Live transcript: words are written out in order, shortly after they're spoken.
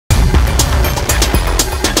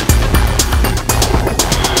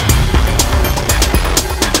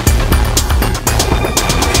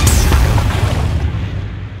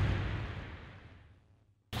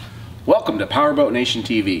Powerboat Nation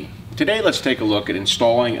TV. Today let's take a look at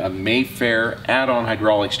installing a Mayfair add-on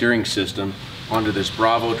hydraulic steering system onto this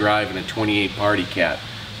Bravo drive and a 28 Party Cat.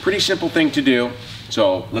 Pretty simple thing to do,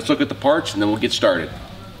 so let's look at the parts and then we'll get started.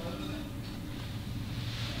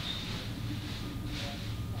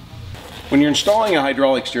 When you're installing a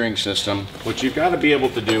hydraulic steering system, what you've got to be able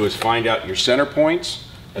to do is find out your center points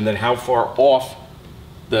and then how far off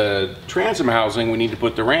the transom housing we need to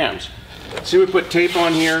put the rams. See, we put tape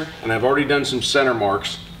on here, and I've already done some center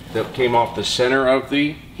marks that came off the center of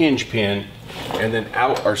the hinge pin, and then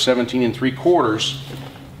out are 17 3/4,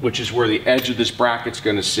 which is where the edge of this bracket's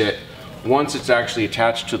going to sit once it's actually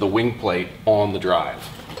attached to the wing plate on the drive.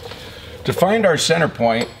 To find our center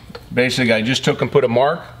point, basically I just took and put a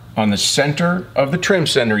mark on the center of the trim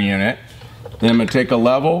center unit. Then I'm going to take a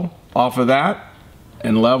level off of that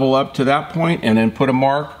and level up to that point, and then put a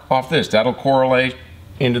mark off this. That'll correlate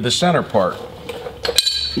into the center part.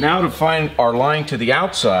 Now to find our line to the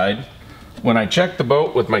outside, when I checked the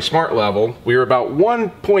boat with my smart level, we were about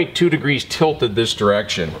 1.2 degrees tilted this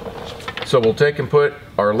direction. So we'll take and put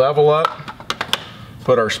our level up,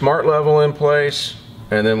 put our smart level in place,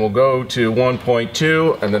 and then we'll go to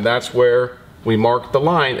 1.2, and then that's where we mark the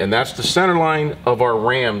line, and that's the center line of our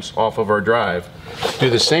rams off of our drive.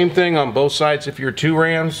 Do the same thing on both sides if you're 2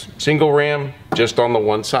 rams, single ram, just on the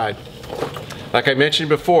one side. Like I mentioned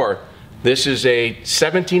before, this is a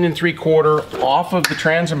 17 3/4 off of the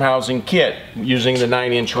transom housing kit using the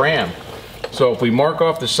 9-inch ram. So if we mark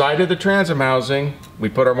off the side of the transom housing, we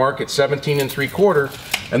put our mark at 17 3/4,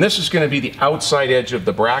 and this is going to be the outside edge of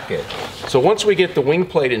the bracket. So once we get the wing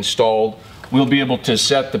plate installed, we'll be able to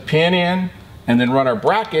set the pin in and then run our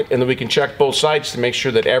bracket, and then we can check both sides to make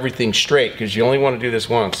sure that everything's straight, because you only want to do this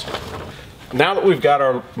once. Now that we've got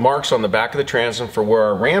our marks on the back of the transom for where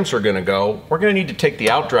our rams are going to go, we're going to need to take the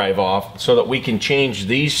outdrive off so that we can change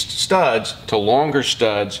these studs to longer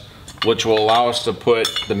studs, which will allow us to put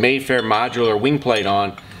the Mayfair modular wing plate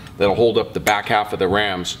on that'll hold up the back half of the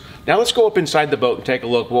rams. Now let's go up inside the boat and take a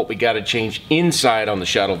look at what we got to change inside on the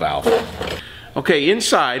shuttle valve. Okay,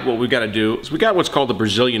 inside what we've got to do is we got what's called the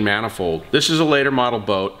Brazilian manifold. This is a later model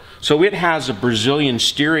boat, so it has a Brazilian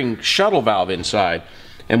steering shuttle valve inside.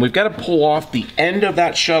 And we've got to pull off the end of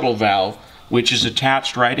that shuttle valve, which is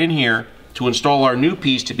attached right in here, to install our new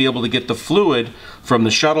piece to be able to get the fluid from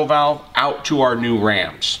the shuttle valve out to our new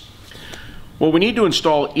rams. What we need to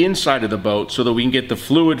install inside of the boat so that we can get the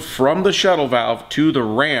fluid from the shuttle valve to the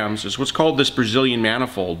rams is what's called this Brazilian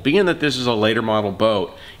manifold. Being that this is a later model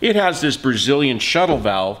boat, it has this Brazilian shuttle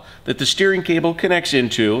valve that the steering cable connects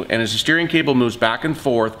into, and as the steering cable moves back and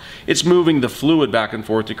forth, it's moving the fluid back and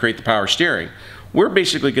forth to create the power steering. We're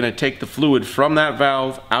basically going to take the fluid from that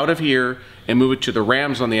valve out of here and move it to the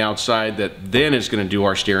rams on the outside that then is going to do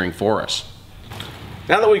our steering for us.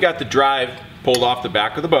 Now that we got the drive pulled off the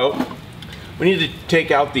back of the boat, we need to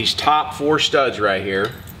take out these top 4 studs right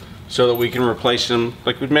here so that we can replace them,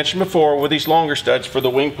 like we mentioned before, with these longer studs for the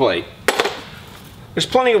wing plate. There's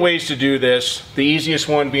plenty of ways to do this. The easiest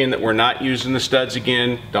one being that we're not using the studs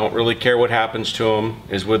again, don't really care what happens to them,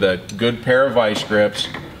 is with a good pair of vice grips.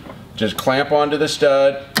 Just clamp onto the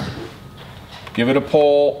stud, give it a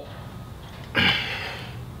pull,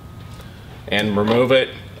 and remove it,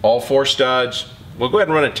 all 4 studs. We'll go ahead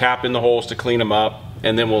and run a tap in the holes to clean them up,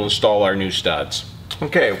 and then we'll install our new studs.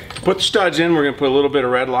 Okay, put the studs in. We're going to put a little bit of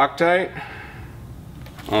red Loctite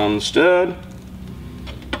on the stud.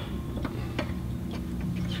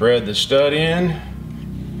 Thread the stud in.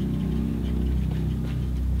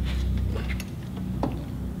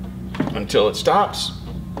 Until it stops.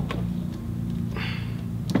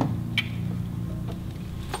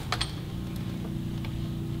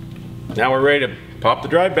 Now we're ready to pop the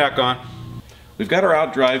drive back on. We've got our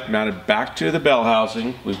out drive mounted back to the bell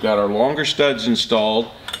housing. We've got our longer studs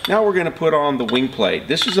installed. Now we're going to put on the wing plate.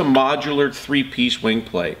 This is a modular 3-piece wing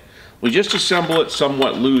plate. We just assemble it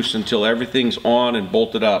somewhat loose until everything's on and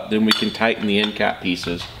bolted up. Then we can tighten the end cap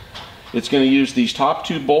pieces. It's going to use these top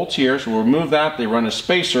 2 bolts here, so we'll remove that. They run a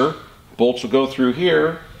spacer. Bolts will go through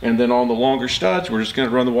here, and then on the longer studs, we're just going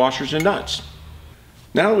to run the washers and nuts.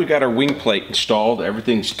 Now that we've got our wing plate installed,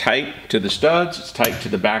 everything's tight to the studs, it's tight to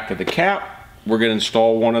the back of the cap, we're going to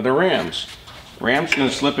install one of the rams. The ram's going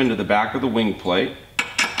to slip into the back of the wing plate.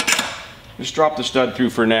 Just drop the stud through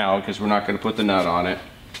for now because we're not going to put the nut on it.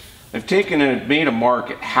 I've taken and made a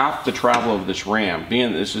mark at half the travel of this ram.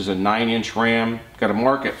 Being that this is a 9-inch ram, got a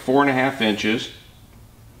mark at 4.5 inches,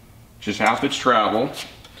 just half its travel.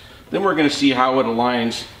 Then we're going to see how it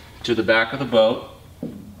aligns to the back of the boat.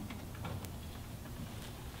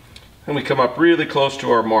 And we come up really close to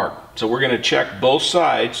our mark. So we're going to check both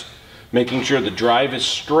sides, making sure the drive is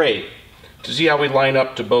straight to see how we line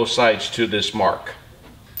up to both sides to this mark.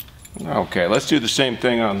 Okay, let's do the same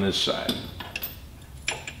thing on this side.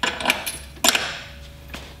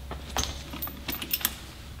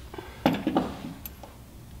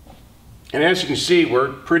 And as you can see, we're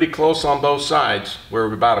pretty close on both sides.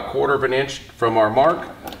 We're about 1/4 of an inch from our mark,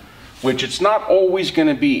 which it's not always going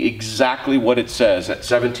to be exactly what it says at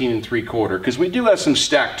 17 3/4, because we do have some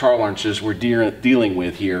stack tolerances we're dealing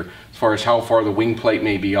with here as far as how far the wing plate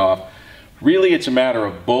may be off. Really, it's a matter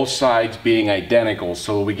of both sides being identical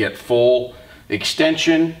so we get full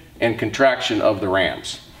extension and contraction of the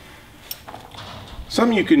rams.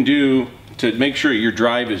 Something you can do to make sure your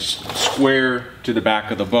drive is square to the back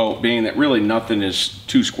of the boat, being that really nothing is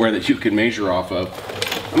too square that you can measure off of.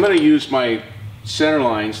 I'm going to use my center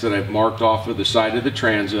lines that I've marked off of the side of the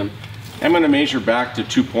transom. I'm going to measure back to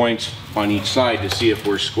 2 points on each side to see if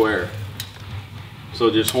we're square. So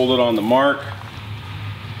just hold it on the mark,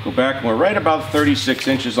 go back, and we're right about 36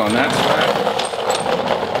 inches on that side.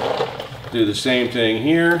 Do the same thing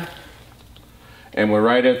here, and we're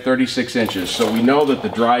right at 36 inches. So we know that the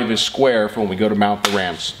drive is square for when we go to mount the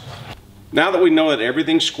rams. Now that we know that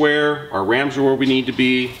everything's square, our rams are where we need to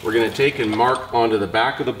be, we're going to take and mark onto the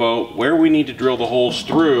back of the boat where we need to drill the holes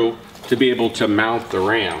through to be able to mount the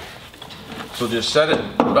ram. So just set it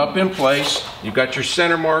up in place. You've got your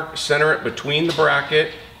center mark, center it between the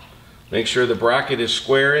bracket. Make sure the bracket is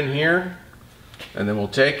square in here, and then we'll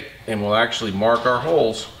take and we'll actually mark our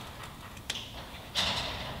holes.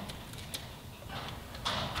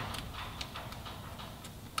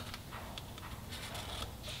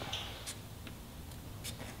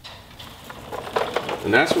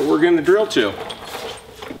 And that's what we're going to drill to.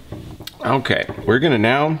 Okay, we're going to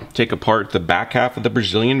now take apart the back half of the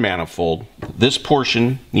Brazilian manifold. This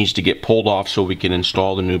portion needs to get pulled off so we can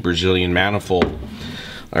install the new Brazilian manifold.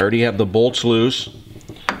 I already have the bolts loose.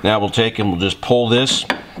 Now we'll take and we'll just pull this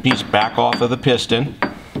piece back off of the piston.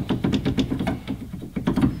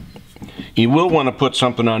 You will want to put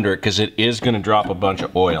something under it because it is going to drop a bunch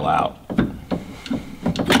of oil out.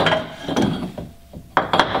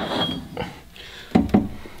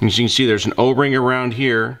 As you can see, there's an O-ring around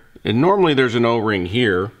here, and normally there's an O-ring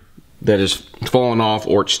here that is fallen off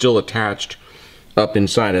or it's still attached up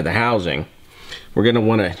inside of the housing. We're going to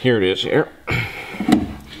want to, here it is here.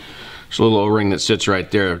 It's a little O-ring that sits right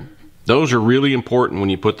there. Those are really important when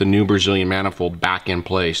you put the new Brazilian manifold back in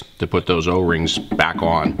place, to put those O-rings back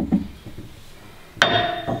on.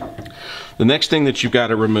 The next thing that you've got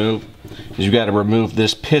to remove is you've got to remove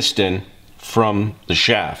this piston from the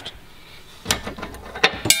shaft.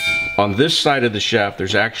 On this side of the shaft,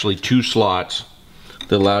 there's actually 2 slots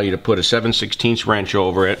that allow you to put a 7/16 wrench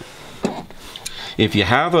over it. If you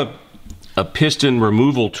have a piston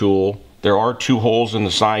removal tool, there are 2 holes in the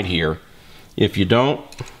side here. If you don't,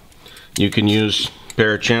 you can use a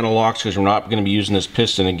pair of channel locks, because we're not going to be using this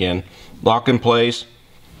piston again. Lock in place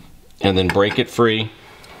and then break it free,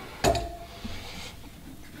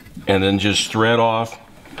 and then just thread off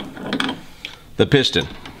the piston.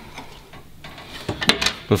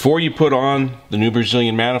 Before you put on the new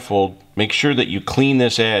Brazilian manifold, make sure that you clean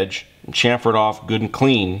this edge and chamfer it off good and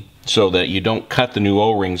clean so that you don't cut the new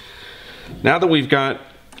O-rings. Now that we've got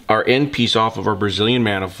our end piece off of our Brazilian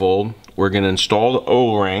manifold, we're going to install the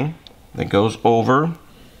O-ring that goes over,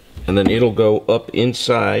 and then it'll go up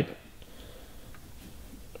inside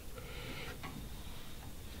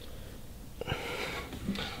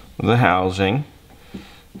the housing.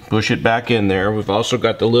 Push it back in there. We've also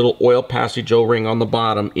got the little oil passage O-ring on the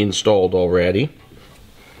bottom installed already.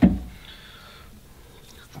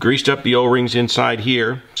 Greased up the O-rings inside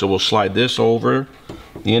here, so we'll slide this over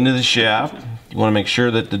the end of the shaft. You want to make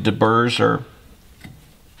sure that the deburrs are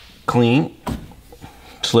clean,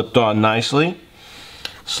 slipped on nicely.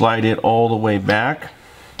 Slide it all the way back,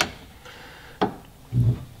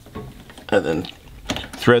 and then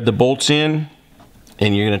thread the bolts in.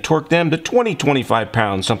 And you're going to torque them to 20-25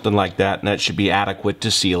 pounds, something like that, and that should be adequate to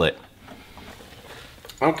seal it.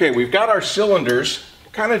 Okay, we've got our cylinders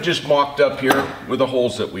kind of just mocked up here with the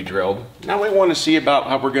holes that we drilled. Now we want to see about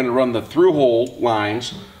how we're going to run the through hole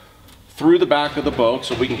lines through the back of the boat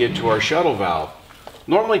so we can get to our shuttle valve.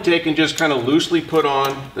 Normally take and just kind of loosely put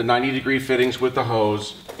on the 90-degree fittings with the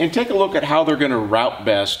hose and take a look at how they're going to route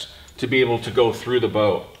best to be able to go through the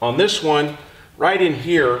boat. On this one, right in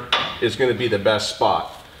here is going to be the best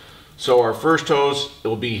spot. So our first hose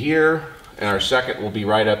will be here, and our second will be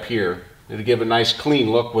right up here. It'll give a nice clean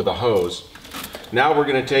look with a hose. Now we're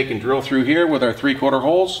going to take and drill through here with our 3/4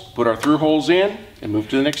 holes, put our through holes in, and move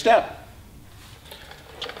to the next step.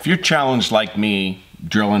 If you're challenged like me,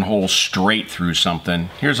 drilling holes straight through something,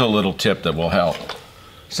 here's a little tip that will help.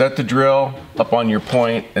 Set the drill up on your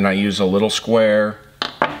point, and I use a little square.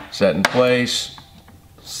 Set in place,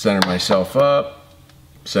 center myself up,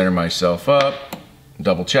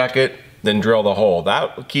 double check it, then drill the hole.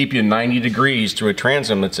 That will keep you 90 degrees through a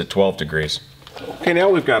transom that's at 12 degrees. Okay, now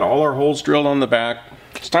we've got all our holes drilled on the back.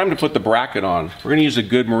 It's time to put the bracket on. We're gonna use a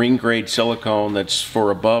good marine grade silicone that's for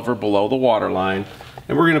above or below the water line.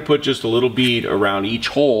 And we're gonna put just a little bead around each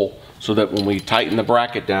hole so that when we tighten the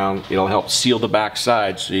bracket down, it'll help seal the back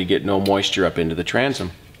side so you get no moisture up into the transom.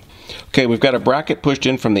 Okay, we've got a bracket pushed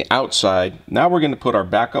in from the outside. Now we're gonna put our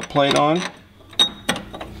backup plate on.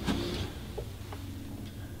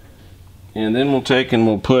 And then we'll take and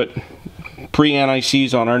we'll put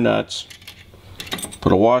pre-anti-seize on our nuts.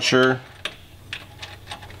 Put a washer.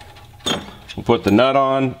 We'll put the nut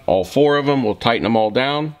on, all 4 of them. We'll tighten them all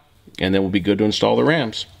down, and then we'll be good to install the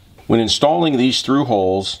rams. When installing these through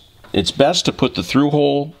holes, it's best to put the through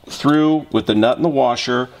hole through with the nut and the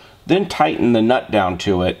washer, then tighten the nut down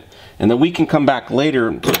to it, and then we can come back later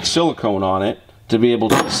and put silicone on it to be able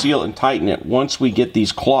to seal and tighten it once we get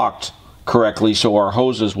these clocked correctly so our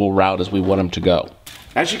hoses will route as we want them to go.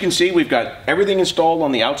 As you can see, we've got everything installed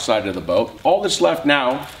on the outside of the boat. All that's left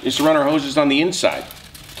now is to run our hoses on the inside.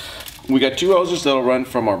 We got 2 hoses that'll run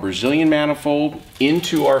from our Brazilian manifold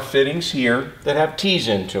into our fittings here that have T's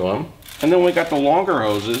into them. And then we got the longer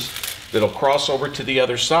hoses that'll cross over to the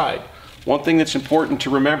other side. One thing that's important to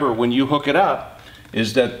remember when you hook it up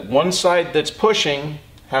is that one side that's pushing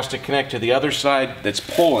has to connect to the other side that's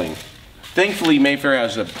pulling. Thankfully, Mayfair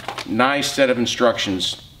has a nice set of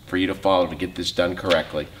instructions for you to follow to get this done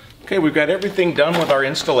correctly. Okay, we've got everything done with our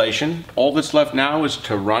installation. All that's left now is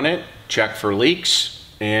to run it, check for leaks,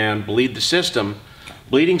 and bleed the system.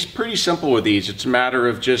 Bleeding's pretty simple with these. It's a matter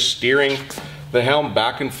of just steering the helm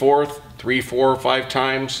back and forth 3, 4, or 5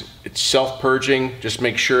 times. It's self-purging. Just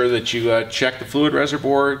make sure that you check the fluid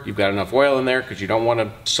reservoir. You've got enough oil in there because you don't want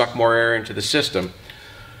to suck more air into the system.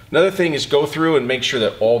 Another thing is go through and make sure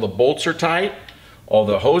that all the bolts are tight, all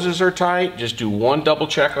the hoses are tight. Just do one double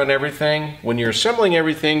check on everything. When you're assembling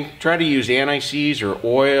everything, try to use anti-seize or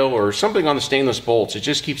oil or something on the stainless bolts. It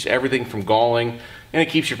just keeps everything from galling, and it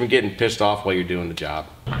keeps you from getting pissed off while you're doing the job.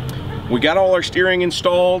 We got all our steering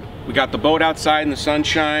installed. We got the boat outside in the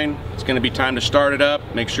sunshine. It's gonna be time to start it up,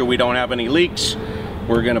 make sure we don't have any leaks.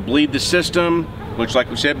 We're gonna bleed the system, which like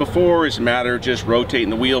we said before, is a matter of just rotating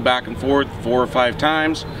the wheel back and forth 4 or 5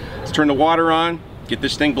 times. Let's turn the water on, get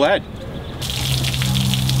this thing bled.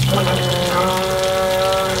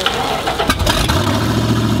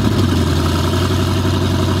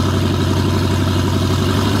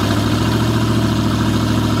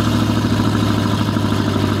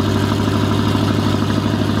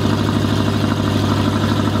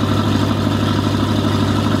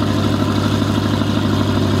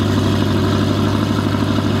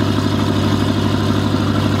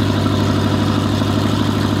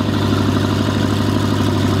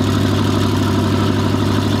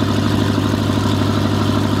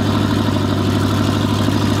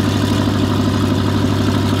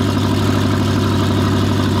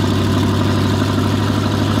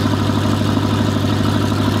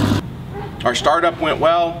 Our startup went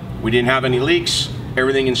well. We didn't have any leaks.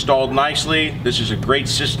 Everything installed nicely. This is a great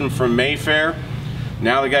system from Mayfair.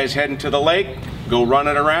 Now the guy's heading to the lake. Go run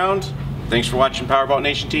it around. Thanks for watching Powerboat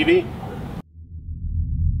Nation TV.